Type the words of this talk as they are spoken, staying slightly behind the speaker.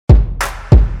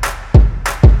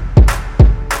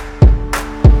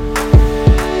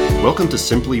Welcome to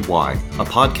Simply Why, a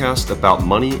podcast about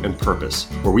money and purpose,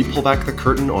 where we pull back the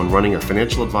curtain on running a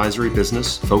financial advisory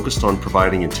business focused on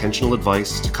providing intentional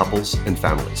advice to couples and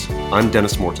families. I'm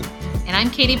Dennis Morton. And I'm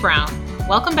Katie Brown.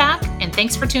 Welcome back, and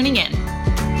thanks for tuning in.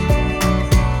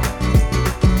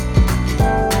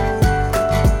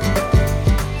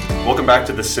 Welcome back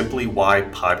to the Simply Why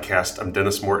podcast. I'm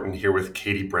Dennis Morton here with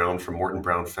Katie Brown from Morton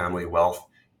Brown Family Wealth.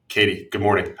 Katie, good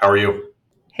morning. How are you?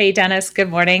 Hey, Dennis. Good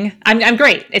morning. I'm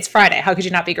great. It's Friday. How could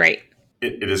you not be great?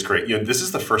 It is great. This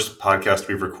is the first podcast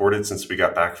we've recorded since we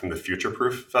got back from the Future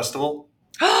Proof Festival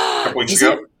a couple weeks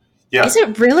ago. Yeah. Is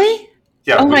it really?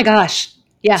 Yeah. Oh my gosh.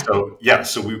 Yeah.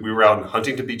 So we were out in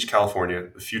Huntington Beach, California,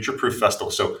 the Future Proof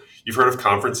Festival. So you've heard of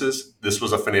conferences. This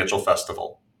was a financial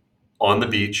festival on the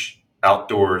beach,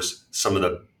 outdoors, some of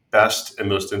the best and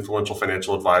most influential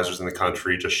financial advisors in the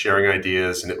country just sharing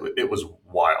ideas. And it was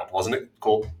wild, wasn't it?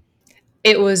 Cool.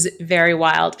 It was very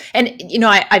wild. And,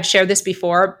 I've shared this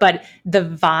before, but the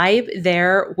vibe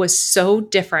there was so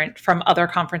different from other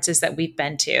conferences that we've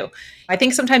been to. I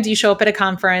think sometimes you show up at a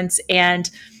conference and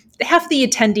half the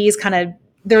attendees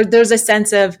there's a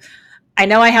sense of, I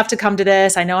know I have to come to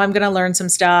this. I know I'm going to learn some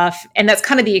stuff. And that's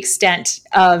kind of the extent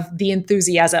of the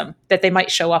enthusiasm that they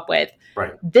might show up with.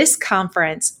 Right. This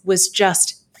conference was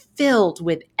just filled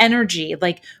with energy,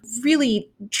 like really,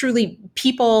 truly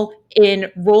people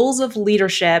in roles of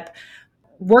leadership,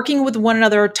 working with one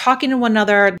another, talking to one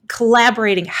another,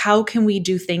 collaborating. How can we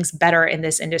do things better in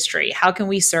this industry? How can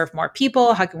we serve more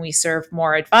people? How can we serve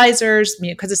more advisors?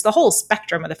 Because it's the whole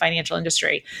spectrum of the financial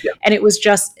industry. Yeah. And it was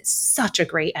just such a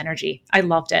great energy. I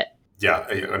loved it. Yeah,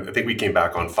 I think we came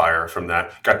back on fire from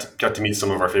that. Got to meet some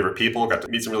of our favorite people, got to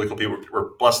meet some really cool people. We're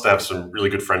blessed to have some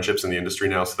really good friendships in the industry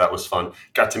now, so that was fun.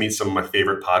 Got to meet some of my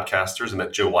favorite podcasters. I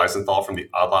met Joe Weisenthal from the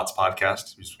Odd Lots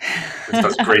podcast, who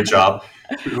does a great job,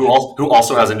 who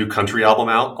also has a new country album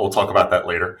out. We'll talk about that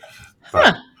later.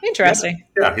 But, interesting.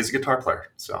 Yeah, he's a guitar player,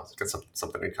 so it's got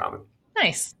something in common.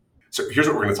 Nice. So here's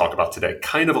what we're going to talk about today,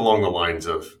 kind of along the lines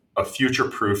of future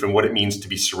proof and what it means to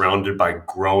be surrounded by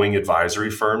growing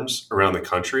advisory firms around the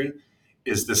country,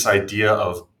 is this idea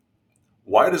of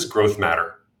why does growth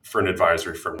matter for an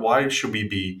advisory firm? Why should we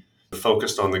be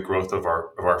focused on the growth of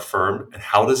our firm, and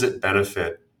how does it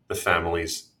benefit the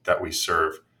families that we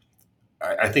serve?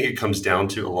 I think it comes down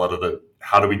to a lot of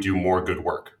how do we do more good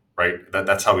work, right?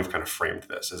 That's how we've kind of framed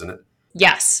this, isn't it?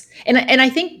 Yes. And I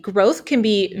think growth can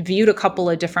be viewed a couple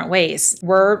of different ways.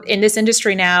 We're in this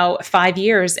industry now 5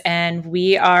 years, and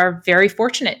we are very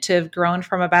fortunate to have grown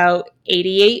from about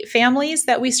 88 families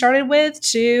that we started with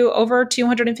to over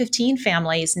 215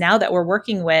 families now that we're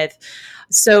working with.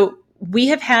 So we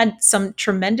have had some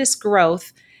tremendous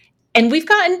growth. And we've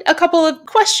gotten a couple of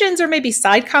questions or maybe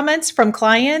side comments from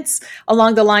clients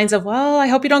along the lines of, well, I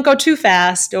hope you don't go too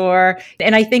fast.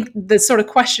 And I think the sort of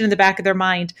question in the back of their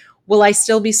mind, will I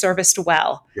still be serviced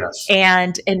well? Yes.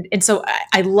 And so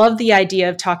I love the idea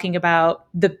of talking about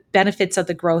the benefits of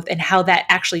the growth and how that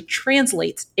actually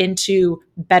translates into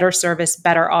better service,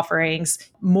 better offerings,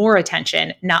 more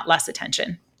attention, not less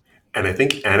attention. And I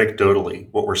think anecdotally,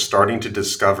 what we're starting to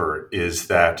discover is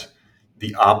that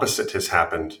the opposite has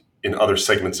happened in other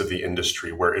segments of the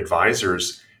industry, where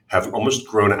advisors have almost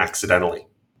grown accidentally.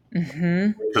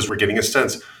 Mm-hmm. Because we're getting a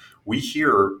sense. We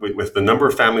hear, with the number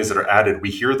of families that are added, we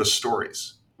hear the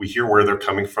stories. We hear where they're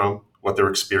coming from, what their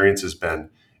experience has been.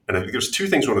 And I think there's two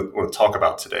things we want to talk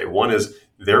about today. One is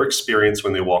their experience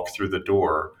when they walk through the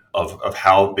door of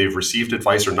how they've received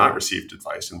advice or not received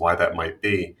advice and why that might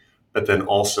be. But then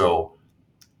also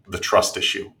the trust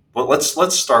issue. Well,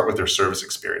 let's start with their service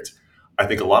experience. I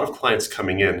think a lot of clients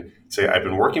coming in say, I've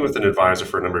been working with an advisor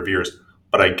for a number of years,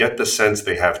 but I get the sense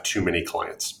they have too many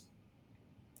clients.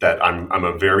 That I'm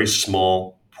a very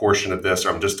small portion of this, or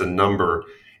I'm just a number.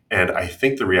 And I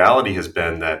think the reality has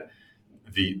been that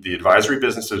the advisory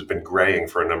business has been graying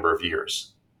for a number of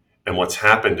years. And what's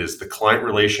happened is the client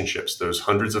relationships, those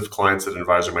hundreds of clients that an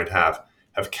advisor might have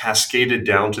cascaded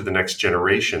down to the next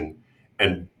generation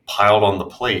and piled on the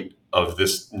plate of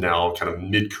this now kind of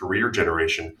mid-career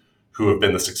generation who have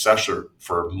been the successor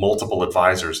for multiple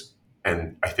advisors.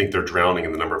 And I think they're drowning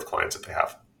in the number of clients that they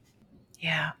have.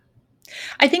 Yeah.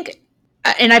 I think,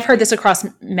 and I've heard this across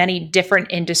many different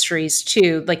industries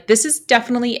too, like this is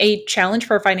definitely a challenge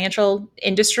for a financial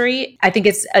industry. I think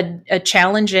it's a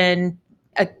challenge in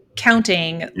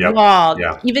accounting, law,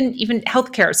 even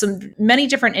healthcare, so many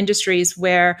different industries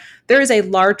where there is a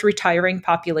large retiring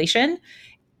population.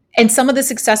 And some of the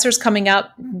successors coming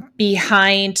up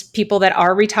behind people that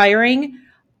are retiring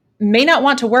may not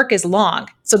want to work as long.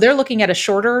 So they're looking at a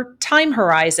shorter time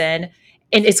horizon.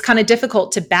 And it's kind of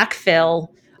difficult to backfill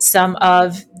some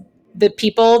of the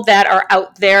people that are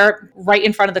out there right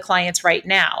in front of the clients right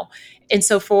now. And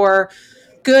so for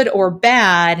good or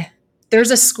bad,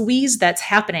 there's a squeeze that's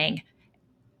happening.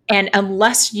 And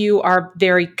unless you are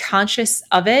very conscious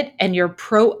of it and you're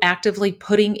proactively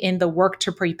putting in the work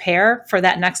to prepare for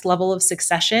that next level of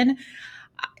succession,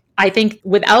 I think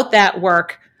without that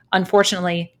work,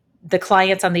 unfortunately, the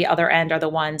clients on the other end are the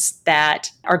ones that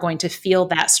are going to feel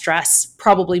that stress,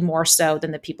 probably more so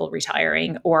than the people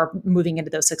retiring or moving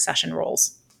into those succession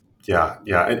roles. Yeah,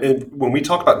 yeah. And when we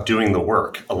talk about doing the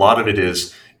work, a lot of it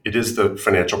is the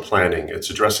financial planning. It's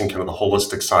addressing kind of the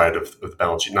holistic side of the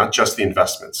balance sheet, not just the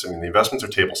investments. I mean, the investments are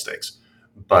table stakes,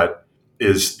 but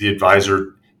is the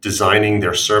advisor designing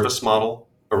their service model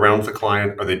around the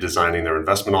client? Are they designing their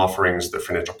investment offerings, their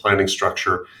financial planning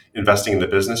structure, investing in the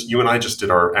business? You and I just did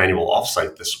our annual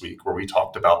offsite this week where we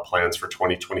talked about plans for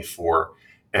 2024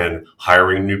 and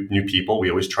hiring new people. We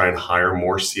always try and hire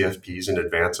more CFPs in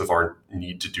advance of our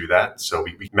need to do that. So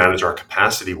we manage our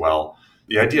capacity well.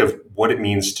 The idea of what it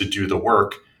means to do the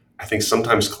work, I think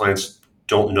sometimes clients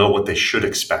don't know what they should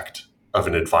expect of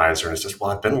an advisor. And it's just,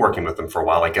 well, I've been working with them for a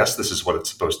while. I guess this is what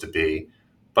it's supposed to be.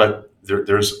 But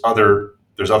there's other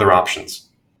options.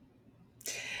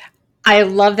 I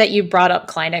love that you brought up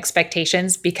client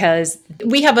expectations because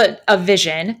we have a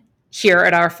vision here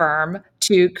at our firm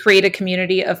to create a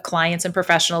community of clients and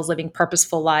professionals living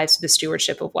purposeful lives with the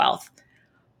stewardship of wealth.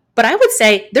 But I would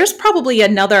say there's probably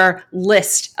another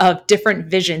list of different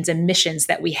visions and missions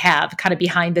that we have kind of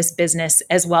behind this business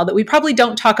as well that we probably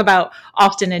don't talk about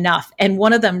often enough. And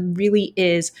one of them really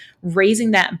is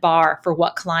raising that bar for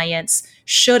what clients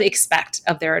should expect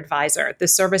of their advisor, the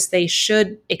service they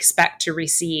should expect to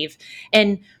receive,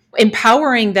 and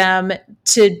empowering them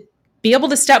to be able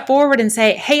to step forward and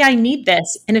say, hey, I need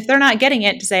this. And if they're not getting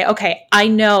it, to say, okay, I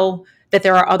know that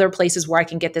there are other places where I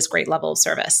can get this great level of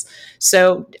service.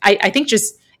 So I think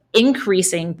just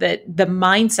increasing the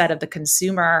mindset of the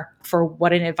consumer for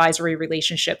what an advisory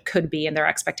relationship could be and their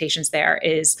expectations there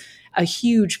is a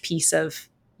huge piece of,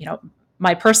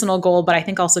 my personal goal, but I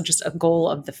think also just a goal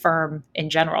of the firm in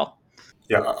general.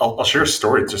 Yeah, I'll share a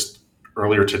story just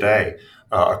earlier today.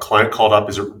 A client called up,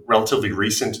 is a relatively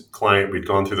recent client. We'd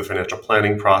gone through the financial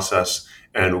planning process,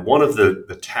 and one of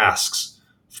the tasks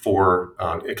for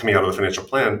coming out of the financial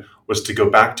plan was to go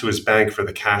back to his bank for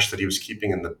the cash that he was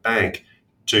keeping in the bank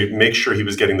to make sure he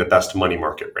was getting the best money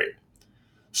market rate.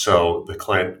 So the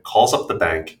client calls up the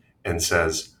bank and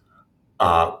says,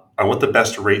 I want the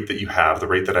best rate that you have, the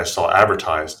rate that I saw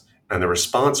advertised. And the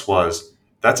response was,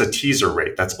 that's a teaser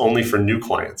rate. That's only for new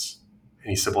clients. And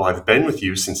he said, well, I've been with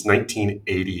you since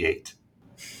 1988.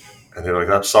 And they're like,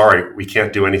 I'm sorry, we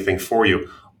can't do anything for you.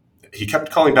 He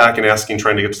kept calling back and asking,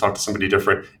 trying to get to talk to somebody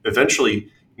different, eventually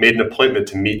made an appointment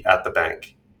to meet at the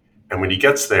bank. And when he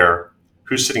gets there,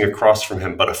 who's sitting across from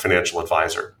him but a financial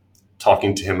advisor,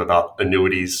 talking to him about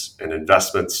annuities and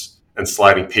investments and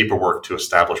sliding paperwork to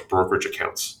establish brokerage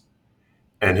accounts.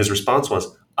 And his response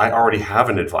was, I already have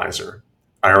an advisor.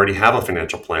 I already have a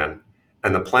financial plan.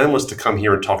 And the plan was to come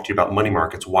here and talk to you about money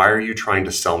markets. Why are you trying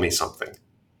to sell me something?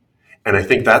 And I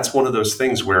think that's one of those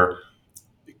things where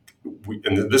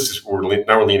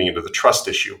we're leaning into the trust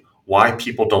issue. Why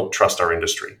people don't trust our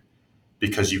industry.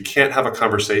 Because you can't have a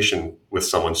conversation with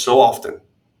someone so often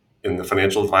in the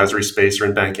financial advisory space or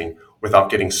in banking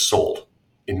without getting sold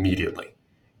immediately.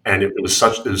 And it was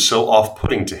so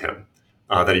off-putting to him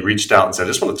that he reached out and said, I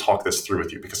just want to talk this through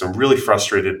with you because I'm really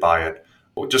frustrated by it.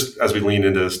 Well, just as we lean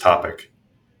into this topic,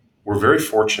 we're very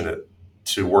fortunate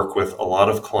to work with a lot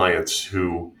of clients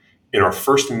who, in our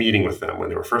first meeting with them, when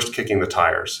they were first kicking the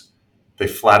tires, they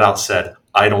flat out said,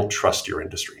 I don't trust your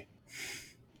industry.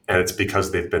 And it's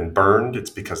because they've been burned. It's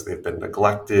because they've been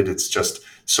neglected. It's just,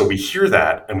 so we hear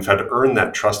that and we've had to earn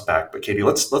that trust back. But Katie,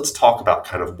 let's talk about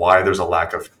kind of why there's a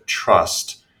lack of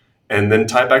trust and then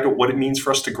tie it back to what it means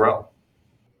for us to grow.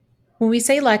 When we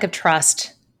say lack of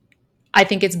trust, I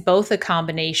think it's both a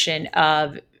combination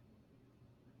of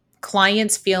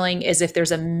clients feeling as if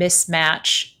there's a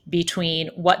mismatch between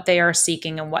what they are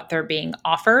seeking and what they're being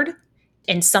offered.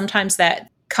 And sometimes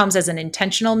that comes as an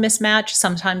intentional mismatch.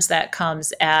 Sometimes that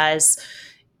comes as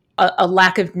a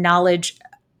lack of knowledge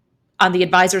on the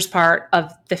advisor's part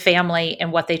of the family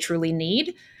and what they truly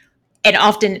need. And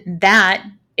often that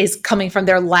is coming from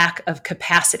their lack of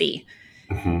capacity.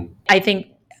 Mm-hmm. I think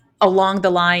along the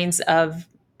lines of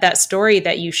that story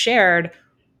that you shared,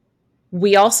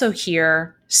 we also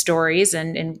hear stories,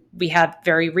 and we have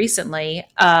very recently,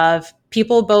 of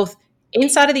people both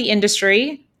inside of the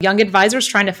industry, young advisors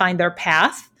trying to find their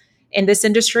path in this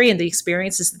industry and the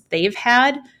experiences that they've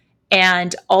had,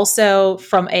 and also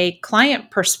from a client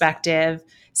perspective,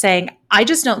 saying, I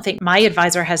just don't think my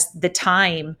advisor has the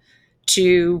time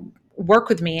to work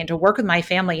with me and to work with my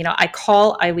family. I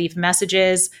call, I leave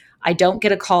messages, I don't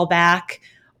get a call back,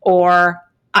 or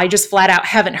I just flat out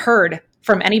haven't heard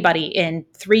from anybody in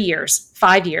 3 years,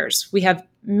 5 years. We have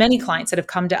many clients that have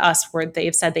come to us where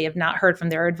they've said they have not heard from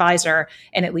their advisor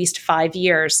in at least 5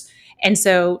 years. And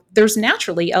so there's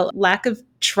naturally a lack of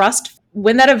trust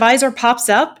when that advisor pops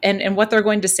up and what they're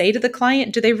going to say to the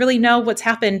client. Do they really know what's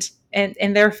happened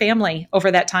in their family over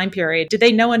that time period? Do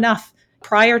they know enough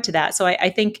prior to that? So I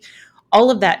think all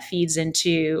of that feeds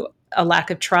into a lack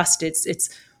of trust. It's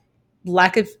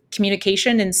lack of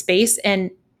communication in space. And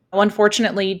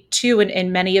unfortunately, too,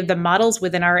 in many of the models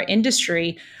within our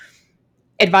industry,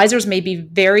 advisors may be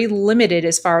very limited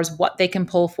as far as what they can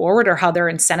pull forward or how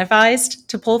they're incentivized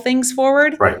to pull things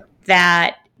forward. Right.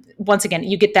 That, once again,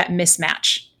 you get that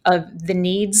mismatch of the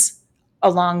needs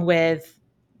along with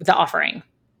the offering.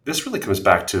 This really comes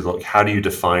back to how do you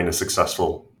define a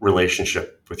successful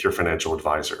relationship with your financial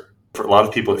advisor? For a lot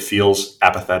of people, it feels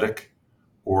apathetic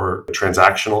or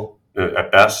transactional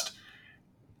at best,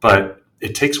 but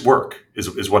it takes work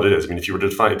is what it is. I mean, if you were to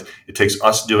define it, it takes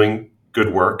us doing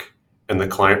good work and the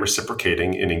client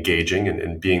reciprocating and engaging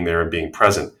and being there and being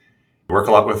present. We work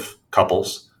a lot with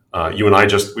couples. You and I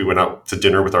we went out to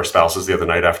dinner with our spouses the other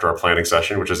night after our planning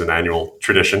session, which is an annual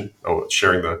tradition,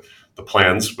 sharing the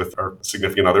plans with our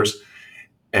significant others.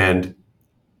 And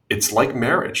it's like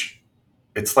marriage.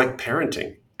 It's like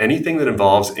parenting. Anything that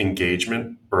involves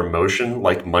engagement or emotion,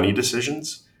 like money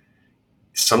decisions,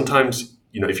 sometimes,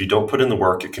 if you don't put in the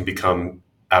work, it can become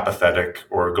apathetic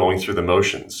or going through the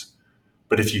motions.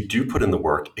 But if you do put in the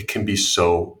work, it can be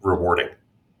so rewarding.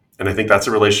 And I think that's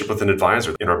a relationship with an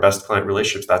advisor. In our best client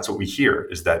relationships, that's what we hear,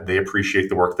 is that they appreciate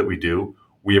the work that we do.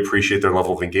 We appreciate their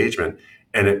level of engagement.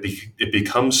 And it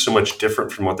becomes so much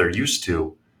different from what they're used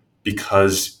to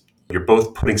because you're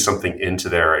both putting something into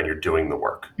there and you're doing the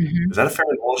work. Mm-hmm. Is that a fair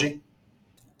analogy?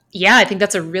 Yeah, I think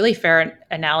that's a really fair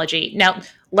analogy. Now,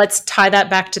 let's tie that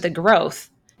back to the growth.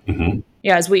 Mm-hmm.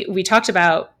 Yeah, as we talked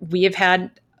about, we've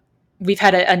had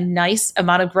a nice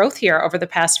amount of growth here over the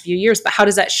past few years, but how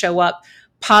does that show up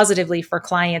positively for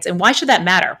clients? And why should that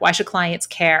matter? Why should clients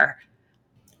care?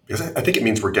 Because I think it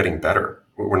means we're getting better.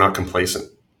 We're not complacent.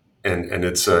 And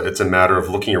it's a matter of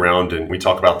looking around, and we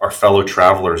talk about our fellow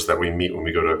travelers that we meet when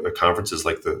we go to the conferences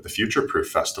like the Future Proof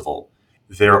Festival.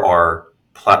 There are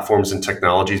platforms and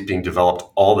technologies being developed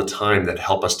all the time that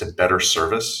help us to better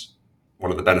service. One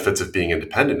of the benefits of being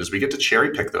independent is we get to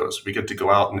cherry pick those. We get to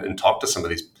go out and talk to some of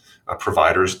these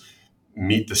providers,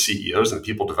 meet the CEOs and the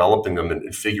people developing them,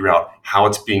 and figure out how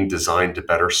it's being designed to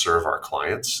better serve our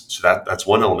clients. So that's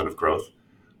one element of growth.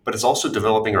 But it's also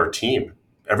developing our team.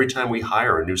 Every time we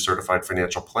hire a new certified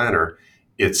financial planner,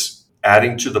 it's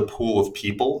adding to the pool of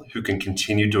people who can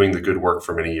continue doing the good work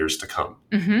for many years to come.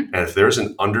 Mm-hmm. And if there's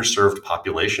an underserved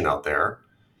population out there,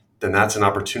 then that's an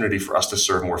opportunity for us to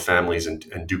serve more families and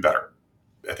do better.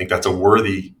 I think that's a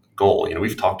worthy goal.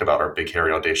 We've talked about our big,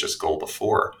 hairy, audacious goal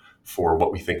before for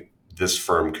what we think this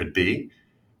firm could be,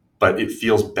 but it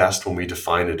feels best when we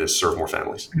define it as serve more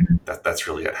families. Mm-hmm. That's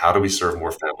really it. How do we serve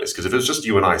more families? Because if it was just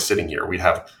you and I sitting here,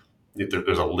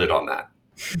 there's a lid on that.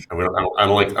 I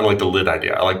don't like the lid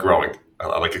idea. I like growing.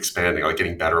 I like expanding. I like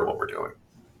getting better at what we're doing.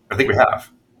 I think we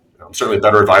have. I'm certainly a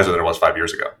better advisor than I was 5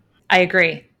 years ago. I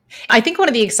agree. I think one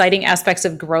of the exciting aspects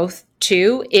of growth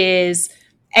too is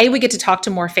we get to talk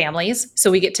to more families. So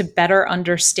we get to better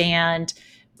understand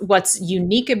what's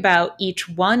unique about each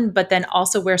one, but then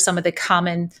also where some of the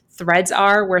common threads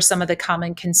are, where some of the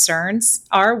common concerns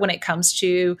are when it comes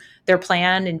to their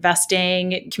plan,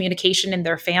 investing, communication in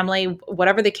their family,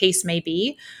 whatever the case may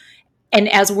be. And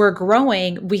as we're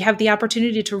growing, we have the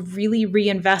opportunity to really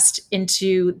reinvest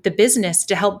into the business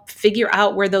to help figure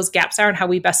out where those gaps are and how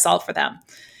we best solve for them.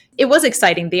 It was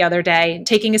exciting the other day,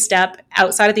 taking a step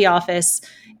outside of the office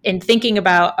and thinking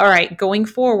about, all right, going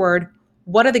forward,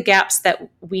 what are the gaps that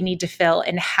we need to fill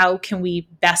and how can we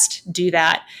best do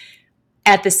that?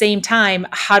 At the same time,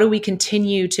 how do we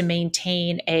continue to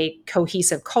maintain a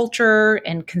cohesive culture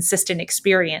and consistent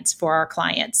experience for our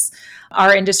clients?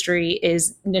 Our industry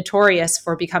is notorious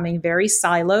for becoming very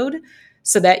siloed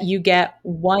so that you get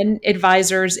one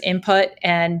advisor's input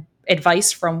and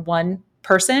advice from one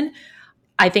person.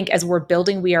 I think as we're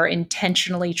building, we are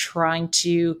intentionally trying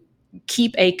to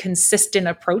keep a consistent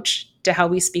approach to how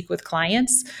we speak with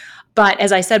clients. But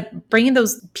as I said, bringing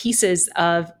those pieces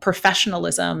of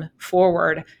professionalism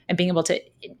forward and being able to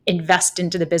invest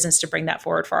into the business to bring that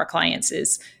forward for our clients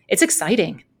it's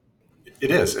exciting. It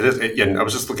is. It is. Yeah, and I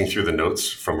was just looking through the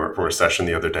notes from our session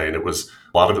the other day, and a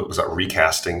lot of it was about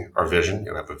recasting our vision.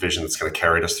 You know, have a vision that's going to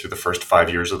carry us through the first 5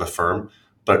 years of the firm,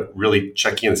 but really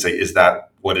checking in and say, is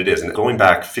that what it is? And going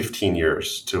back 15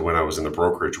 years to when I was in the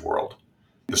brokerage world,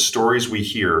 the stories we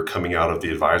hear coming out of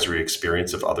the advisory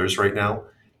experience of others right now,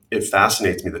 it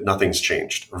fascinates me that nothing's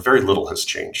changed, or very little has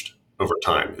changed over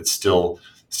time. It's still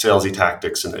salesy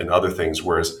tactics and other things,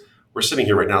 whereas we're sitting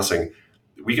here right now saying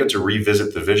we get to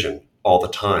revisit the vision all the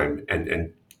time,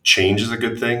 and change is a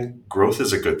good thing, growth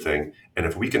is a good thing, and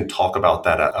if we can talk about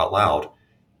that out loud,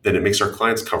 then it makes our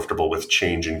clients comfortable with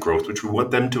change and growth, which we want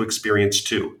them to experience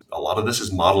too. A lot of this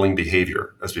is modeling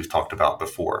behavior, as we've talked about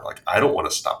before. Like, I don't want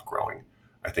to stop growing.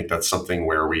 I think that's something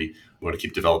where we want to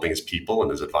keep developing as people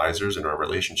and as advisors in our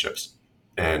relationships.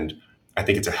 And I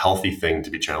think it's a healthy thing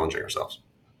to be challenging ourselves.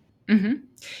 Mm-hmm.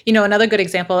 You know, another good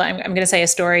example, I'm going to say a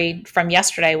story from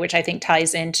yesterday, which I think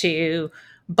ties into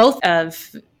both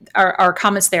of our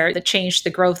comments there, the change, the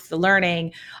growth, the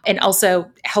learning, and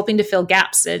also helping to fill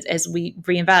gaps as we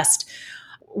reinvest.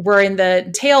 We're in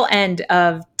the tail end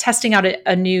of testing out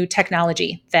a new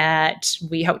technology that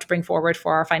we hope to bring forward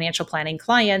for our financial planning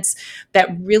clients that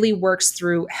really works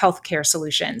through healthcare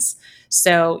solutions.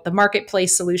 So the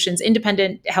marketplace solutions,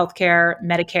 independent healthcare,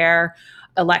 Medicare,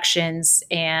 elections,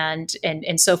 and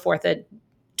so forth,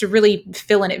 to really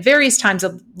fill in at various times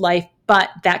of life, but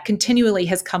that continually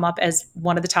has come up as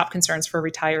one of the top concerns for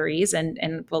retirees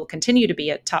and will continue to be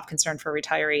a top concern for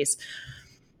retirees.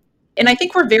 And I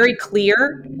think we're very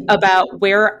clear about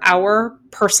where our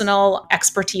personal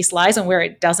expertise lies and where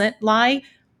it doesn't lie.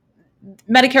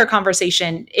 Medicare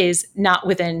conversation is not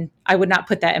within, I would not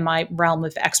put that in my realm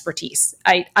of expertise.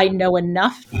 I know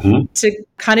enough to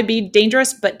kind of be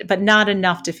dangerous, but not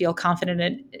enough to feel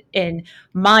confident in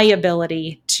my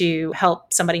ability to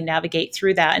help somebody navigate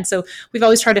through that. And so we've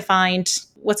always tried to find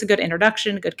what's a good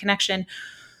introduction, a good connection.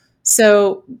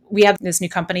 So we have this new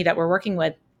company that we're working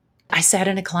with. I sat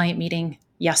in a client meeting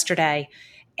yesterday,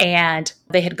 and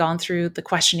they had gone through the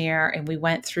questionnaire and we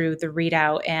went through the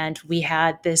readout, and we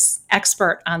had this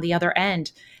expert on the other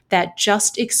end that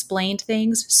just explained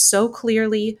things so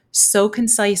clearly, so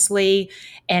concisely,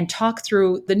 and talked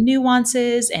through the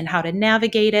nuances and how to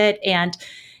navigate it. And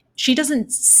she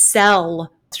doesn't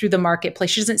sell through the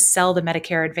marketplace. She doesn't sell the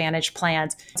Medicare Advantage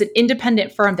plans. It's an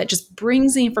independent firm that just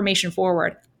brings the information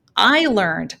forward. I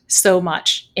learned so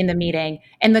much in the meeting,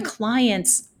 and the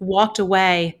clients walked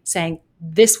away saying,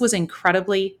 this was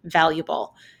incredibly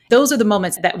valuable. Those are the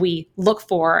moments that we look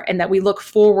for and that we look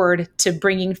forward to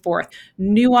bringing forth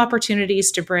new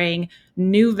opportunities, to bring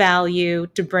new value,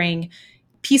 to bring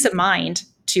peace of mind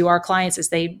to our clients as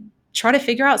they try to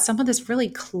figure out some of this really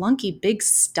clunky, big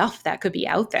stuff that could be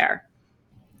out there.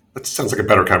 That sounds like a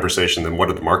better conversation than what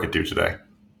did the market do today?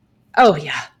 Oh,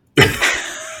 yeah.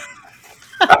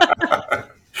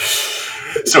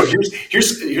 So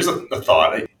here's a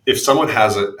thought. If someone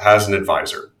has an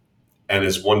advisor and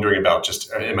is wondering about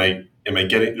just am I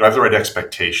getting, do I have the right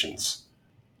expectations?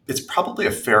 It's probably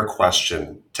a fair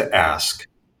question to ask,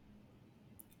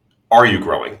 are you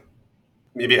growing?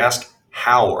 Maybe ask,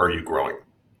 how are you growing?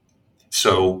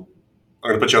 So I'm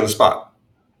going to put you on the spot.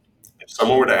 If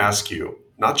someone were to ask you,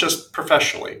 not just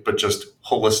professionally, but just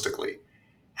holistically,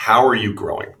 how are you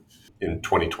growing in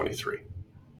 2023?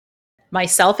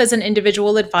 Myself as an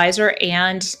individual advisor,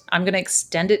 and I'm going to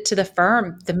extend it to the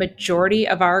firm, the majority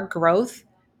of our growth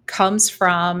comes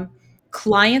from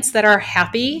clients that are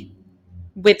happy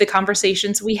with the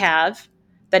conversations we have.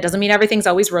 That doesn't mean everything's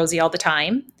always rosy all the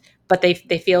time, but they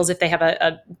feel as if they have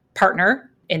a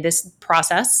partner in this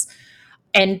process,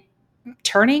 and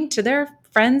turning to their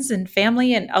friends and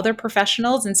family and other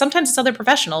professionals, and sometimes it's other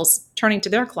professionals turning to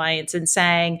their clients and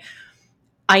saying,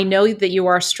 I know that you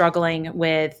are struggling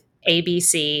with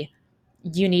ABC,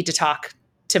 you need to talk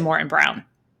to Morton Brown,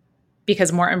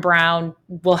 because Morton Brown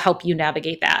will help you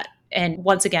navigate that. And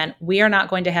once again, we are not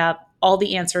going to have all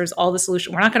the answers, all the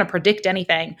solutions. We're not going to predict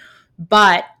anything,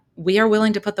 but we are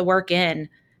willing to put the work in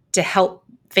to help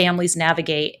families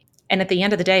navigate. And at the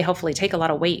end of the day, hopefully take a lot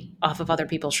of weight off of other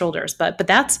people's shoulders. But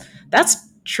that's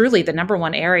truly the number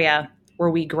one area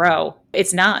where we grow.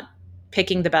 It's not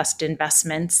picking the best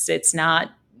investments. It's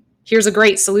not, here's a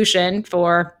great solution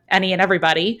for any and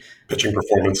everybody. Pitching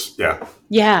performance. Yeah.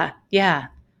 Yeah. Yeah.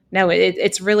 No,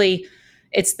 it's really,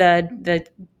 it's the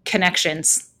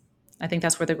connections. I think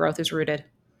that's where the growth is rooted.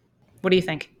 What do you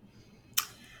think?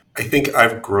 I think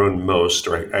I've grown most,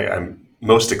 or I'm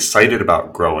most excited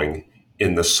about growing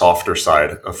in the softer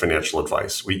side of financial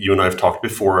advice. You and I have talked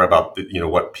before about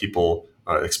what people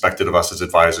expected of us as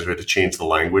advisors. We had to change the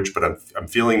language, but I'm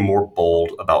feeling more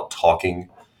bold about talking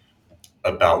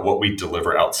about what we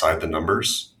deliver outside the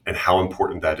numbers and how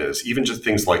important that is. Even just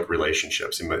things like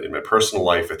relationships. In my personal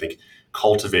life, I think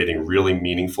cultivating really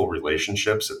meaningful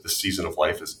relationships at this season of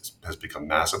life has become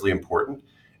massively important.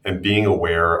 And being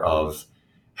aware of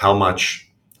how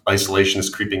much isolation is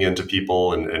creeping into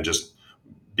people, and just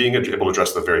being able to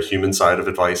address the very human side of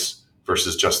advice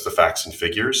versus just the facts and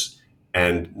figures,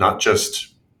 and not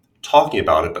just talking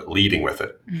about it, but leading with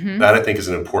it. Mm-hmm. That, I think, is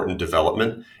an important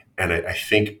development. And I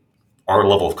think our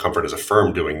level of comfort as a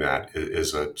firm doing that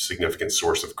is a significant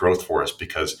source of growth for us,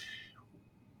 because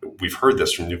we've heard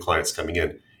this from new clients coming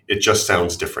in. It just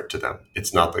sounds different to them.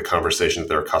 It's not the conversation that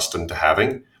they're accustomed to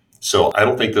having. So I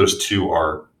don't think those two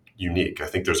are unique. I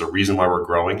think there's a reason why we're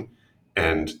growing,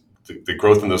 and the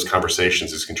growth in those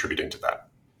conversations is contributing to that.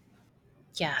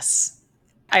 Yes.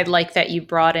 I like that you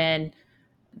brought in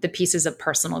the pieces of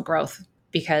personal growth,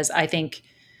 because I think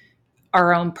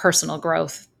our own personal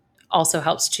growth also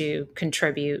helps to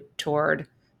contribute toward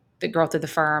the growth of the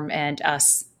firm and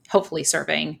us hopefully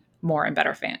serving more and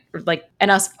better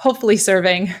and us hopefully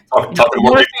serving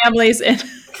more families and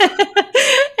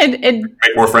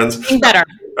make more friends. Better.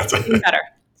 Better.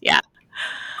 Yeah.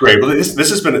 Great. Well, this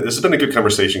has been a good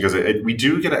conversation, because we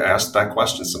do get asked that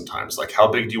question sometimes, like, how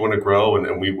big do you want to grow?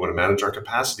 And we want to manage our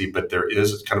capacity, but there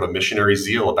is kind of a missionary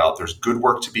zeal about there's good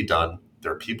work to be done.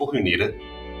 There are people who need it,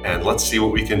 and let's see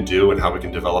what we can do and how we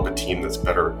can develop a team that's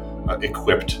better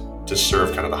equipped to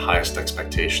serve kind of the highest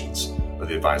expectations of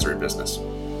the advisory business.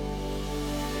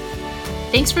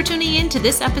 Thanks for tuning in to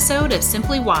this episode of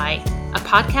Simply Why, a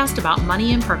podcast about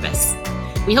money and purpose.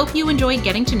 We hope you enjoyed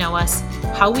getting to know us,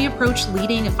 how we approach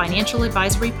leading a financial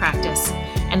advisory practice,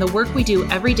 and the work we do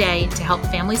every day to help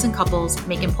families and couples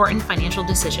make important financial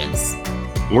decisions.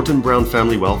 Morton Brown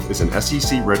Family Wealth is an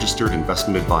SEC-registered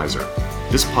investment advisor.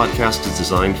 This podcast is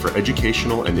designed for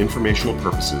educational and informational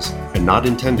purposes and not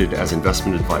intended as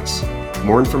investment advice.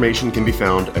 More information can be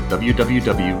found at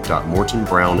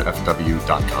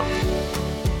www.mortonbrownfw.com.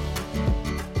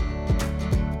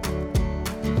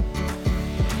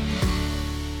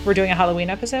 We're doing a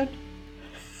Halloween episode?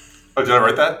 Oh, did I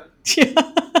write that? Yeah.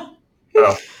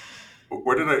 Oh,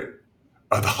 where did I...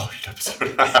 Oh, the Halloween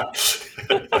episode.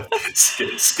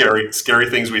 Scary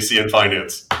things we see in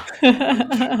finance.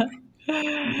 Now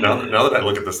that I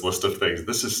look at this list of things,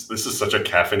 this is such a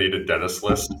caffeinated dentist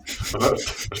list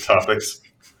of topics.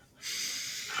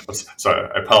 Sorry,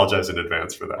 I apologize in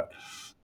advance for that.